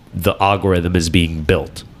the algorithm is being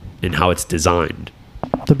built and how it's designed.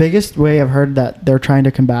 The biggest way I've heard that they're trying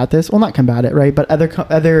to combat this, well, not combat it, right? But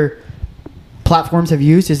other platforms have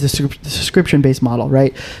used is the subscription-based model,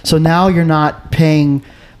 right? So now you're not paying,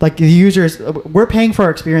 like the users, we're paying for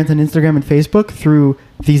our experience on Instagram and Facebook through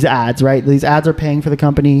these ads, right? These ads are paying for the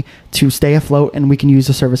company to stay afloat, and we can use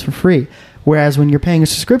the service for free. Whereas when you're paying a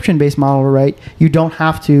subscription-based model, right, you don't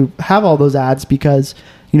have to have all those ads because,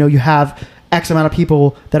 you have X amount of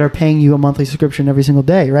people that are paying you a monthly subscription every single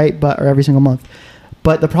day, right? Or every single month.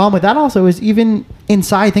 But the problem with that also is even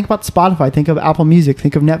inside, think about Spotify, think of Apple Music,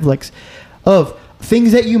 think of Netflix, of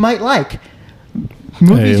things that you might like,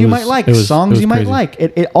 movies you might like, songs you might crazy. like.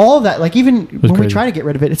 It all of that, like even when we crazy. try to get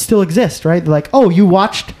rid of it, it still exists, right? They're like, oh, you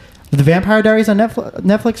watched The Vampire Diaries on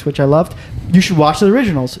Netflix, which I loved. You should watch the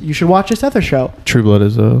originals. You should watch this other show. True Blood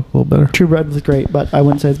is a little better. True Blood was great, but I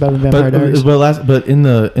wouldn't say it's better than Vampire Diaries. But in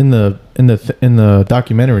the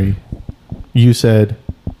documentary, you said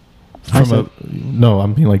I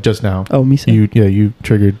mean like just now. Oh, me saying. You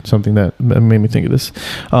triggered something that made me think of this.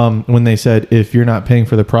 When they said, if you're not paying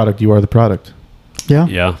for the product, you are the product.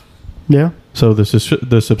 Yeah. So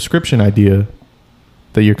the subscription idea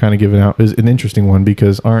that you're kind of giving out is an interesting one,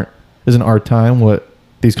 because isn't our time what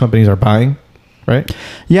these companies are buying, right?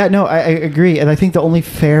 Yeah, no, I agree. And I think the only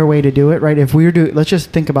fair way to do it, right, if we were to, let's just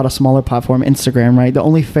think about a smaller platform, Instagram, right? The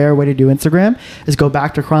only fair way to do Instagram is go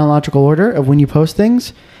back to chronological order of when you post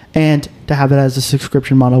things and to have it as a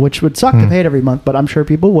subscription model, which would suck to pay it every month, but I'm sure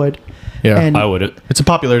people would. Yeah. And, I wouldn't. It's a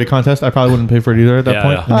popularity contest. I probably wouldn't pay for it either at that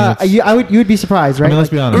Yeah, point. yeah. I mean, you would be surprised, right? I mean, let's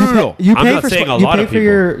be honest. No. You I'm pay not for saying a you lot pay of for people.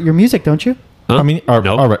 your music, don't you? Huh? I mean,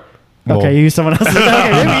 No. all right. Well, Okay, you use someone else's.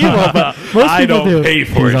 Okay, maybe you will, but most I people don't do. pay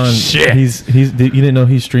for he's on. shit. He's. You didn't know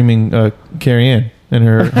he's streaming Carrie Ann and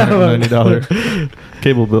her $190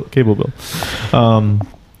 cable bill.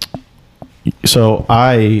 So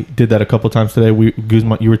I did that a couple times today.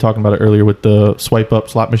 Guzman, you were talking about it earlier with the swipe up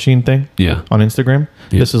slot machine thing. Yeah. On Instagram.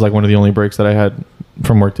 Yeah. This is like one of the only breaks that I had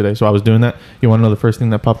from work today. So I was doing that. You want to know the first thing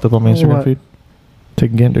that popped up on my Instagram What? feed?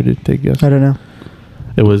 Take a gander, dude. Take a guess. I don't know.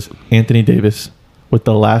 It was Anthony Davis with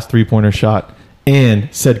the last 3-pointer shot and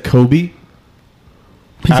said Kobe. He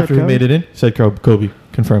said After he Kobe? made it in, said Kobe.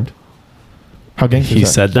 Confirmed. How gangster He is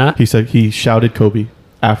that? said that? He said he shouted Kobe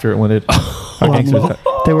after it went in. How Well, gangster is that?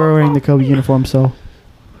 They were wearing the Kobe uniform, so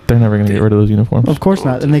They're never going to get rid of those uniforms. of course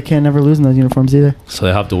not, and they can never lose in those uniforms either. So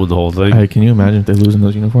they have to win the whole thing. Hey, can you imagine if they lose in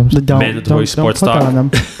those uniforms? Don't Mandatory sports put that talk. on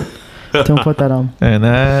them. Don't put that on. And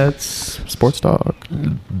that's sports talk.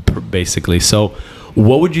 Basically. So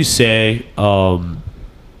what would you say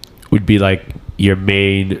would be like your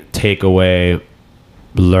main takeaway,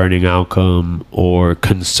 learning outcome, or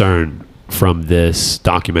concern from this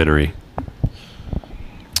documentary?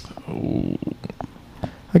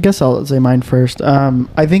 I guess I'll say mine first.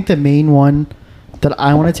 I think the main one that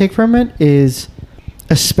I want to take from it is,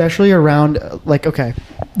 especially around, like, okay,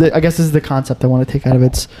 I guess this is the concept I want to take out of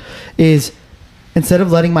it. Is instead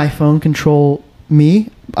of letting my phone control me,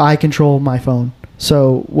 I control my phone.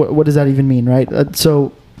 So what does that even mean, right?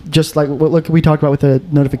 So just like what we talked about with the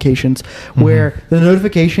notifications, where the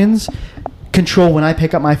notifications control when I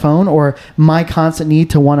pick up my phone, or my constant need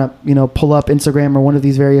to want to pull up Instagram or one of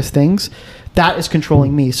these various things, that is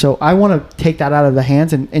controlling me. So I want to take that out of the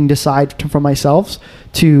hands and decide for myself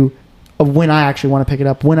to when I actually want to pick it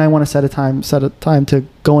up, when I want to set a time to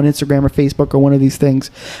go on Instagram or Facebook or one of these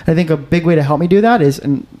things. And I think a big way to help me do that is,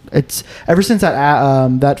 and it's ever since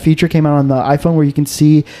that feature came out on the iPhone where you can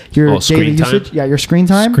see your daily usage, your screen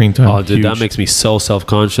time. Oh, dude, that makes me so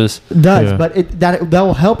self-conscious. It does, but that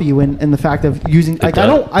will help you in the fact of using. Like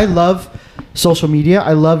I love social media.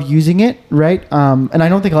 I love using it, right? And I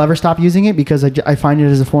don't think I'll ever stop using it because I find it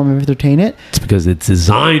as a form of entertainment. It's because it's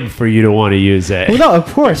designed for you to want to use it. Well, no,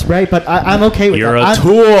 of course, right? But I'm okay with You're that. a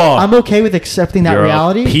tool. I'm okay with accepting that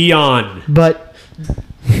reality. A peon. But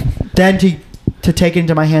then to take it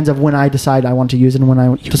into my hands of when I decide I want to use it and when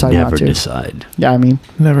I decide not to. Never decide. Yeah, I mean,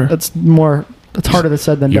 never. It's harder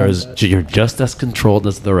said than done. You're just as controlled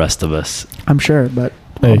as the rest of us. I'm sure, but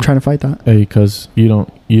I'm trying to fight that. Hey, because you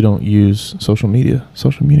don't use social media.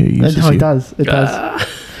 Social media uses you. It does. It does.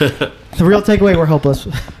 The real takeaway: we're hopeless.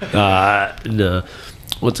 No.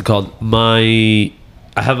 What's it called? I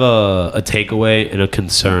have a takeaway and a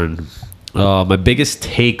concern. My biggest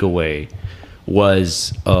takeaway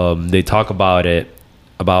was they talk about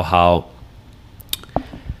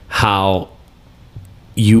how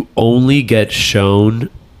you only get shown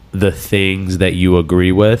the things that you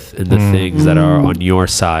agree with and the things that are on your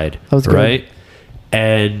side, right?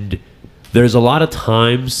 And there's a lot of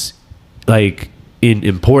times, like in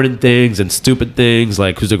important things and stupid things,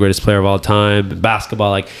 like who's the greatest player of all time,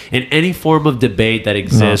 basketball, like in any form of debate that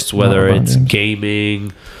exists, whether it's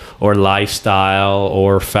gaming or lifestyle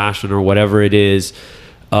or fashion or whatever it is,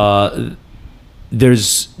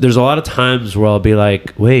 there's a lot of times where I'll be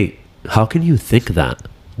like, wait, how can you think that?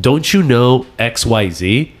 Don't you know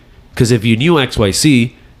XYZ? Because if you knew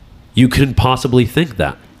XYZ, you couldn't possibly think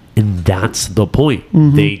that. And that's the point.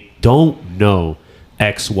 They don't know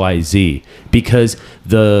XYZ because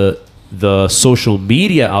the social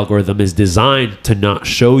media algorithm is designed to not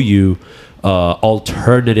show you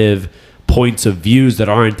alternative points of views that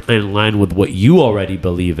aren't in line with what you already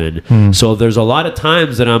believe in. So there's a lot of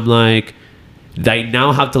times that I'm like, I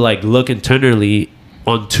now have to like look internally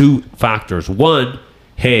on two factors. One,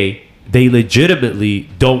 hey, they legitimately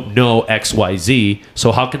don't know XYZ,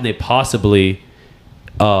 so how can I possibly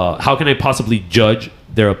judge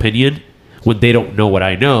their opinion when they don't know what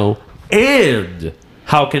I know? And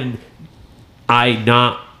how can I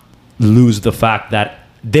not lose the fact that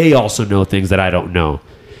they also know things that I don't know?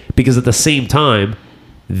 Because at the same time,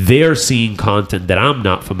 they're seeing content that I'm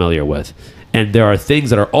not familiar with. And there are things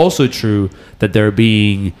that are also true that they're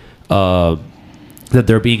being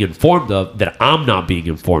informed of that I'm not being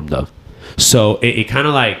informed of. So it kind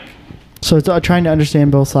of like... So it's trying to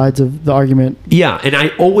understand both sides of the argument. Yeah, and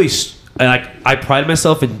I pride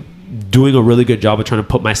myself in doing a really good job of trying to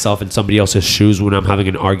put myself in somebody else's shoes when I'm having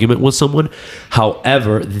an argument with someone.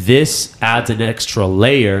 However, this adds an extra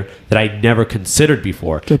layer that I never considered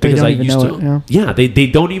before. They don't even know it. Yeah, they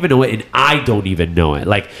don't even know it, and I don't even know it.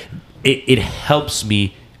 Like, it helps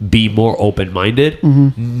me be more open-minded,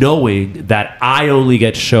 knowing that I only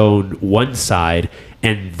get shown one side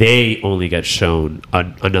and they only get shown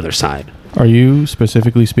another side. Are you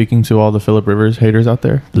specifically speaking to all the Philip Rivers haters out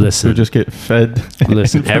there? Listen, who just get fed.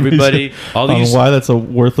 Listen, everybody, all these why that's a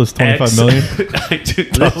worthless $25 million.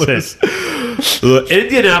 Listen, the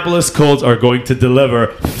Indianapolis Colts are going to deliver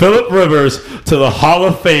Philip Rivers to the Hall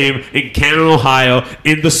of Fame in Canton, Ohio,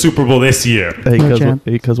 in the Super Bowl this year.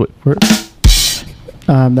 Because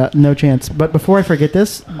no chance. But before I forget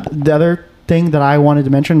this, the other thing that I wanted to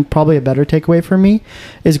mention, probably a better takeaway for me,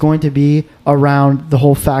 is going to be around the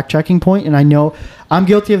whole fact-checking point. And I know I'm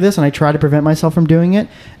guilty of this, and I try to prevent myself from doing it.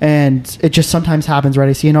 And it just sometimes happens, right?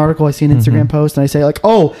 I see an article, I see an Instagram post, and I say like,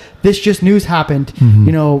 oh, this just news happened.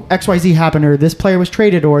 You know, XYZ happened, or this player was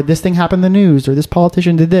traded, or this thing happened in the news, or this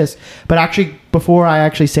politician did this. But actually, before I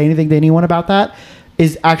actually say anything to anyone about that,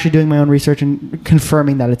 is actually doing my own research and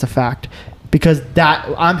confirming that it's a fact. Because that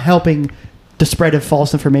I'm helping the spread of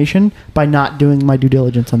false information by not doing my due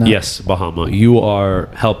diligence on that. Yes, Bahama, you are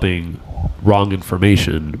helping wrong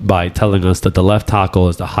information by telling us that the left tackle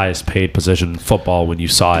is the highest paid position in football when you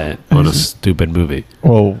saw it on a stupid movie.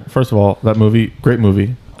 Well, first of all, that movie, great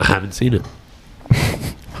movie. I haven't seen it.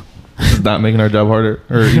 It's not making our job harder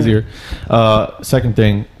or easier. Second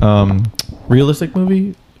thing, realistic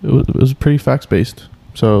movie. It was pretty facts based.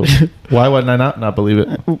 So why would I not believe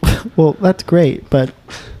it? Well, that's great, but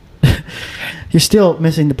you're still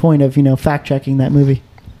missing the point of fact checking that movie.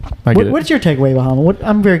 I get it. What's your takeaway, Bahama?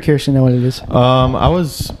 I'm very curious to know what it is. I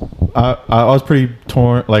was pretty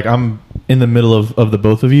torn. Like, I'm in the middle of the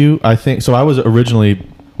both of you. I think so. I was originally,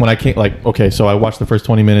 when I came, like, okay, so I watched the first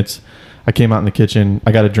 20 minutes. I came out in the kitchen.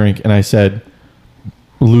 I got a drink, and I said,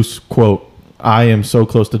 loose quote, I am so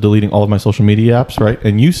close to deleting all of my social media apps, right?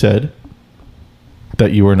 And you said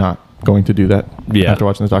that you were not going to do that after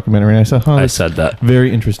watching this documentary. And I said, I said that.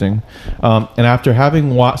 Very interesting. And after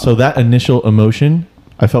having watched, so that initial emotion,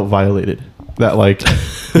 I felt violated. That, like,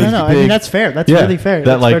 no, I mean, that's fair. That's really fair. That,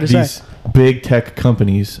 that's like, fair to these say. big tech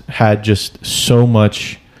companies had just so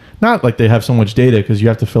much, not like they have so much data, because you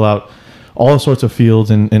have to fill out all sorts of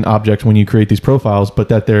fields and objects when you create these profiles, but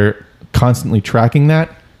that they're constantly tracking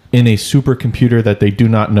that in a supercomputer that they do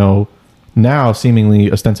not know now,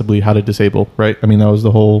 seemingly ostensibly, how to disable, right? I mean, that was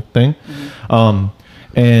the whole thing. Mm-hmm.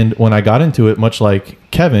 And when I got into it, much like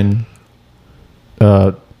Kevin,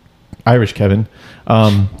 Irish Kevin.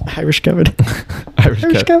 Irish Kevin.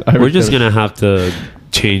 Irish Kevin. We're just going to have to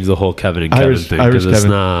change the whole Kevin and Kevin thing, because it's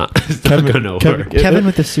not going to work. Kevin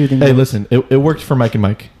with the soothing Hey, voice. listen, it worked for Mike and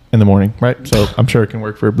Mike in the morning, right? So I'm sure it can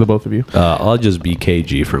work for the both of you. I'll just be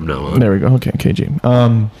KG from now on. There we go. Okay,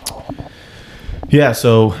 KG. Yeah,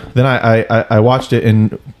 so then I watched it,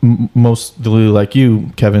 and mostly like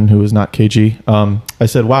you, Kevin, who is not KG, I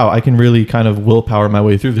said, wow, I can really kind of willpower my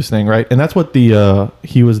way through this thing, right? And that's what he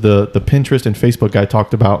was the Pinterest and Facebook guy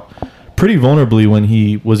talked about pretty vulnerably when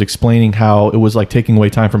he was explaining how it was like taking away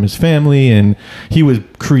time from his family, and he was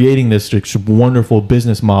creating this just wonderful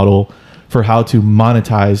business model for how to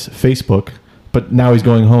monetize Facebook. But now he's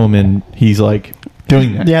going home and he's like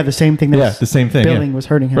doing that. Yeah, the same thing. The same thing. Building was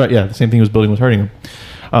hurting him. Right. Yeah, the same thing he was building was hurting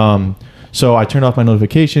him. So I turned off my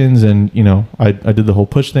notifications, and I did the whole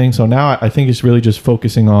push thing. So now I think it's really just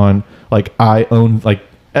focusing on, like, I own, like,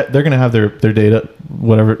 they're gonna have their data,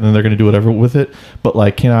 whatever, and they're gonna do whatever with it. But,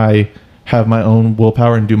 like, can I have my own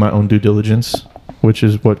willpower and do my own due diligence, which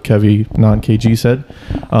is what Kevy non-KG said,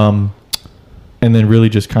 and then really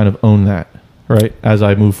just kind of own that, right, as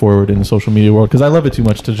I move forward in the social media world, because I love it too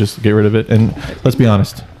much to just get rid of it. And let's be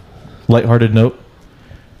honest, lighthearted note,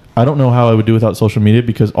 I don't know how I would do without social media,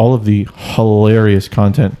 because all of the hilarious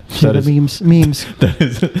content that is memes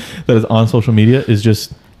that is on social media is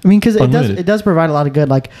just, I mean, because unlimited. it does provide a lot of good.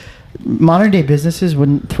 Like, modern day businesses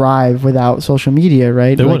wouldn't thrive without social media,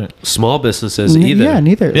 right? They like, wouldn't. Small businesses either. Yeah,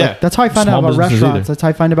 neither. Yeah. Like, that's how I find Small out about businesses restaurants. either. That's how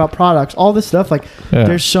I find about products. All this stuff. Like, Yeah.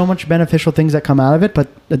 there's so much beneficial things that come out of it, but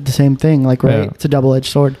the same thing. Like, right? Yeah. It's a double-edged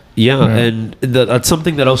sword. Yeah, Yeah. and that's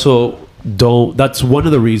something that also that's one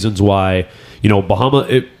of the reasons why, Bahama,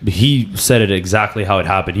 he said it exactly how it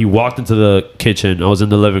happened. He walked into the kitchen, I was in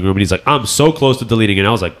the living room, and he's like, I'm so close to deleting it. And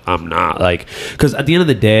I was like, I'm not. Like, because at the end of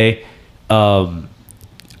the day,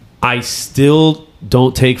 I still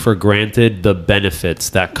don't take for granted the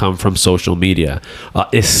benefits that come from social media,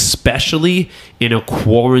 especially in a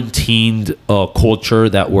quarantined culture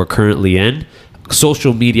that we're currently in.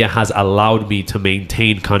 Social media has allowed me to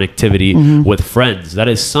maintain connectivity with friends. That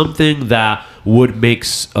is something that would make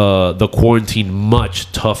the quarantine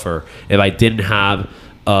much tougher if I didn't have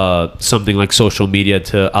something like social media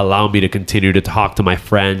to allow me to continue to talk to my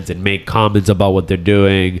friends and make comments about what they're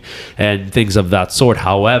doing and things of that sort.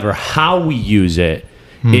 However, how we use it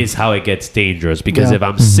is how it gets dangerous, because if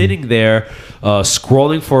I'm sitting there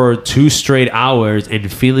scrolling for 2 straight hours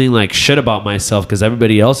and feeling like shit about myself because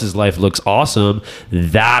everybody else's life looks awesome,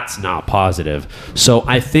 that's not positive. So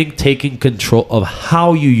I think taking control of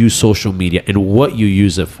how you use social media and what you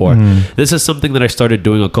use it for, this is something that I started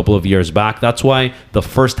doing a couple of years back. That's why the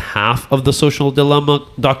first half of the Social Dilemma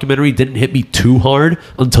documentary didn't hit me too hard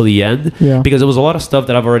until the end, because there was a lot of stuff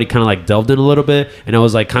that I've already kind of like delved in a little bit and I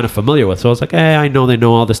was like kind of familiar with. So I was like, hey, I know they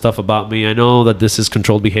know all this stuff about me. I know that this is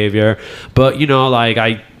controlled behavior, but like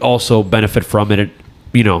I also benefit from it,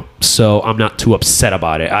 so I'm not too upset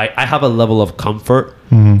about it. I have a level of comfort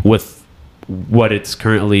with what it's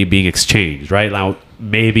currently being exchanged, right? Now,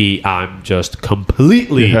 maybe I'm just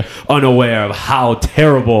completely unaware of how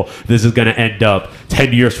terrible this is going to end up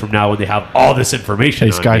 10 years from now when they have all this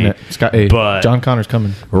information on Skynet. me. But John Connor's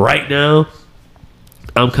coming. Right now,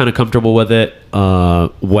 I'm kind of comfortable with it.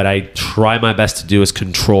 What I try my best to do is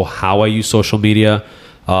control how I use social media.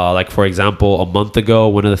 Like, for example, a month ago,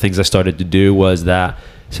 one of the things I started to do was that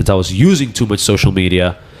since I was using too much social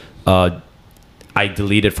media, I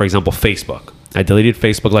deleted, for example, Facebook. I deleted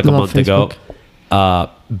Facebook like a month ago.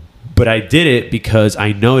 But I did it because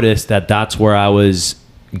I noticed that that's where I was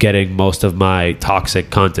getting most of my toxic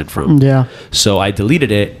content from. Yeah. So I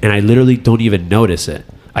deleted it, and I literally don't even notice it.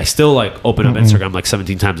 I still like open up Instagram like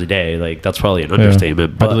 17 times a day. Like that's probably an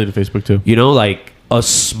understatement. I But deleted Facebook too. you know, like a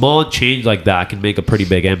small change like that can make a pretty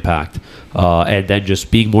big impact. And then just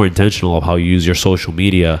being more intentional of how you use your social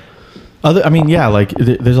media. I mean, yeah, like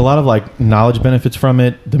there's a lot of like knowledge benefits from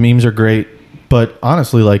it. The memes are great, but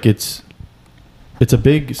honestly, like it's a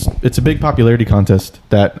big popularity contest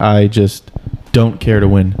that I just don't care to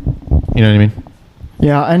win. You know what I mean?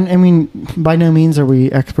 Yeah, and I mean, by no means are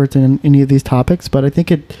we experts in any of these topics, but I think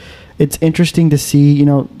it's interesting to see, you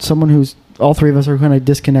know, someone who's, all three of us are kind of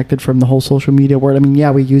disconnected from the whole social media world. I mean, yeah,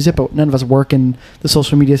 we use it, but none of us work in the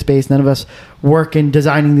social media space. None of us work in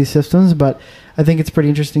designing these systems, but I think it's pretty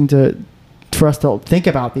interesting for us to think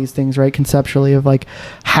about these things, right, conceptually, of like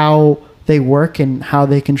how they work and how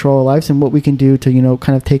they control our lives and what we can do to, you know,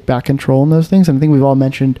 kind of take back control in those things. And I think we've all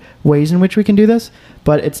mentioned ways in which we can do this,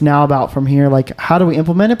 but it's now about from here, like, how do we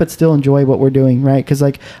implement it but still enjoy what we're doing, right? Because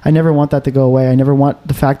like, I never want that to go away. I never want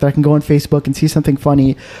the fact that I can go on Facebook and see something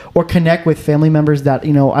funny or connect with family members that,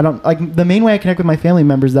 you know, I don't like. The main way I connect with my family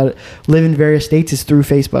members that live in various states is through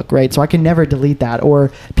Facebook, right? So I can never delete that,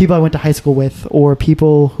 or people I went to high school with, or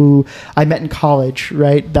people who I met in college,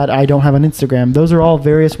 right, that I don't have on Instagram. Those are all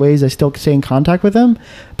various ways I still stay in contact with them,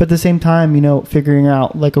 but at the same time, you know, figuring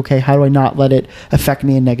out like, okay, how do I not let it affect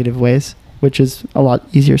me in negative ways, which is a lot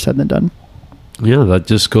easier said than done. Yeah, that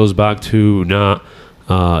just goes back to not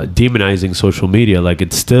demonizing social media. Like,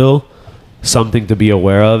 it's still something to be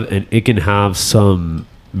aware of, and it can have some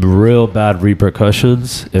real bad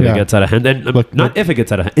repercussions if it gets out of hand. And if it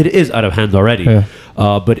gets out of hand, it is out of hand already. Yeah.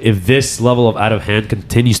 But if this level of out of hand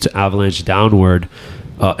continues to avalanche downward,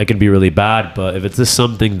 it can be really bad. But if it's just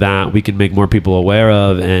something that we can make more people aware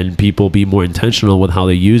of and people be more intentional with how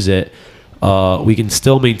they use it, we can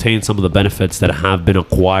still maintain some of the benefits that have been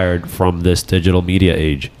acquired from this digital media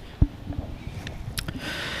age.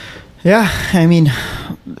 Yeah, I mean,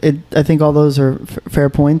 I think all those are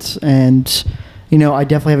fair points, and you know, I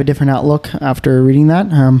definitely have a different outlook after reading that.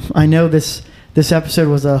 I know this episode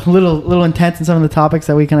was a little intense in some of the topics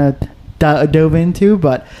that we kind of dove into,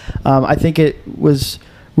 but I think it was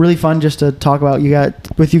really fun just to talk about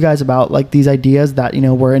with you guys about like these ideas that, you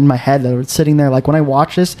know, were in my head that were sitting there. Like when I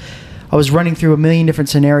watched this, I was running through a million different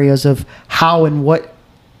scenarios of how and what,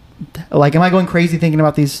 like, am I going crazy thinking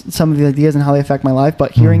about some of the ideas and how they affect my life?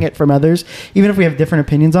 But hearing it from others, even if we have different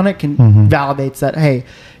opinions on it, validates that, hey,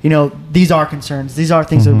 you know, these are concerns. These are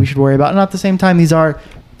things that we should worry about. And at the same time, these are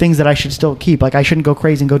things that I should still keep. Like, I shouldn't go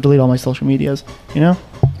crazy and go delete all my social medias, you know?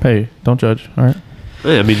 Hey, don't judge. All right.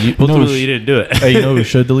 Yeah, I mean, ultimately, you didn't do it. Hey, you know who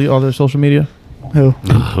should delete all their social media? Who?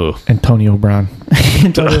 Antonio Brown.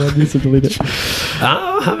 Totally needs to delete it.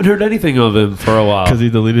 I haven't heard anything of him for a while. Because he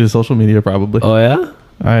deleted his social media, probably. Oh, yeah?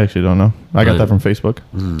 I actually don't know. I got that from Facebook.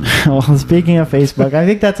 Well, speaking of Facebook, I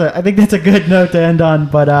think that's a good note to end on.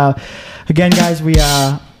 But again, guys,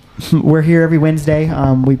 we're here every Wednesday.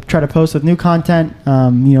 We try to post with new content,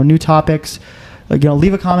 you know, new topics. You know,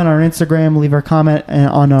 leave a comment on our Instagram, leave a comment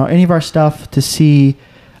on any of our stuff to see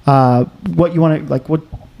what you want to, like,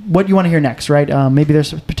 what you want to hear next, right? Maybe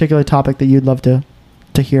there's a particular topic that you'd love to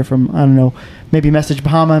hear from. I don't know. Maybe message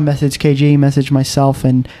Bahama, message KG, message myself,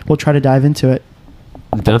 and we'll try to dive into it.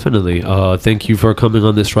 Definitely. Thank you for coming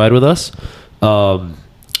on this ride with us.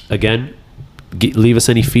 Again, leave us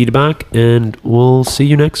any feedback, and we'll see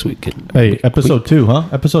you next week. Hey, episode 2, huh?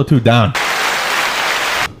 Episode 2 down.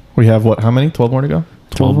 We have what? How many? 12 more to go?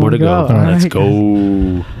 12 more to go. All Let's right.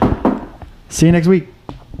 go. See you next week.